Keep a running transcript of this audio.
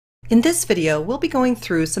In this video, we'll be going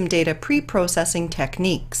through some data pre-processing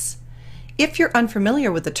techniques. If you're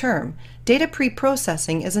unfamiliar with the term, data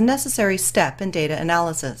pre-processing is a necessary step in data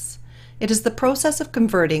analysis. It is the process of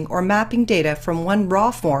converting or mapping data from one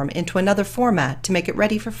raw form into another format to make it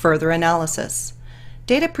ready for further analysis.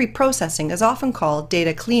 Data pre-processing is often called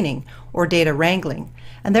data cleaning or data wrangling,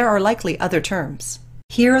 and there are likely other terms.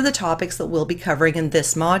 Here are the topics that we'll be covering in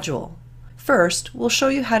this module. First, we'll show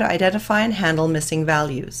you how to identify and handle missing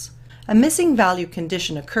values. A missing value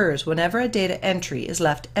condition occurs whenever a data entry is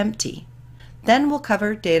left empty. Then we'll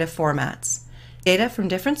cover data formats. Data from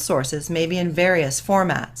different sources may be in various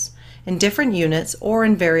formats, in different units, or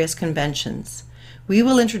in various conventions. We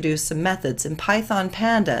will introduce some methods in Python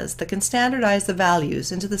pandas that can standardize the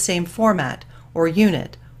values into the same format, or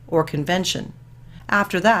unit, or convention.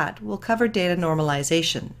 After that, we'll cover data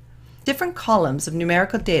normalization. Different columns of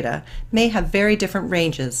numerical data may have very different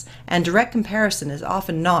ranges, and direct comparison is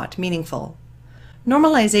often not meaningful.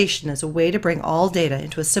 Normalization is a way to bring all data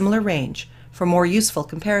into a similar range for more useful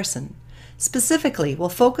comparison. Specifically, we'll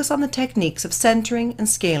focus on the techniques of centering and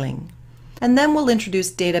scaling. And then we'll introduce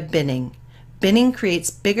data binning. Binning creates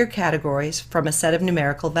bigger categories from a set of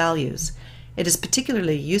numerical values. It is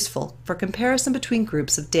particularly useful for comparison between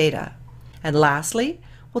groups of data. And lastly,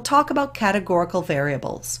 we'll talk about categorical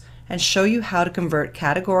variables and show you how to convert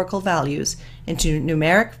categorical values into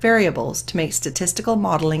numeric variables to make statistical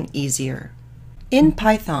modeling easier. In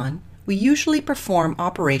Python, we usually perform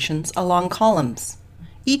operations along columns.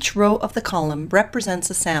 Each row of the column represents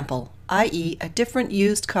a sample, i.e., a different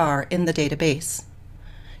used car in the database.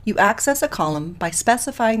 You access a column by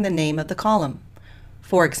specifying the name of the column.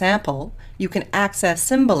 For example, you can access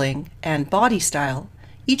symboling and body style.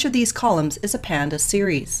 Each of these columns is a pandas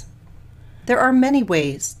series. There are many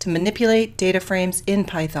ways to manipulate data frames in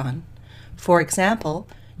Python. For example,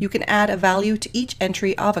 you can add a value to each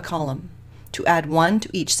entry of a column. To add one to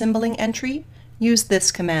each symboling entry, use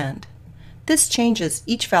this command. This changes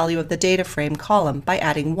each value of the data frame column by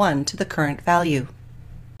adding one to the current value.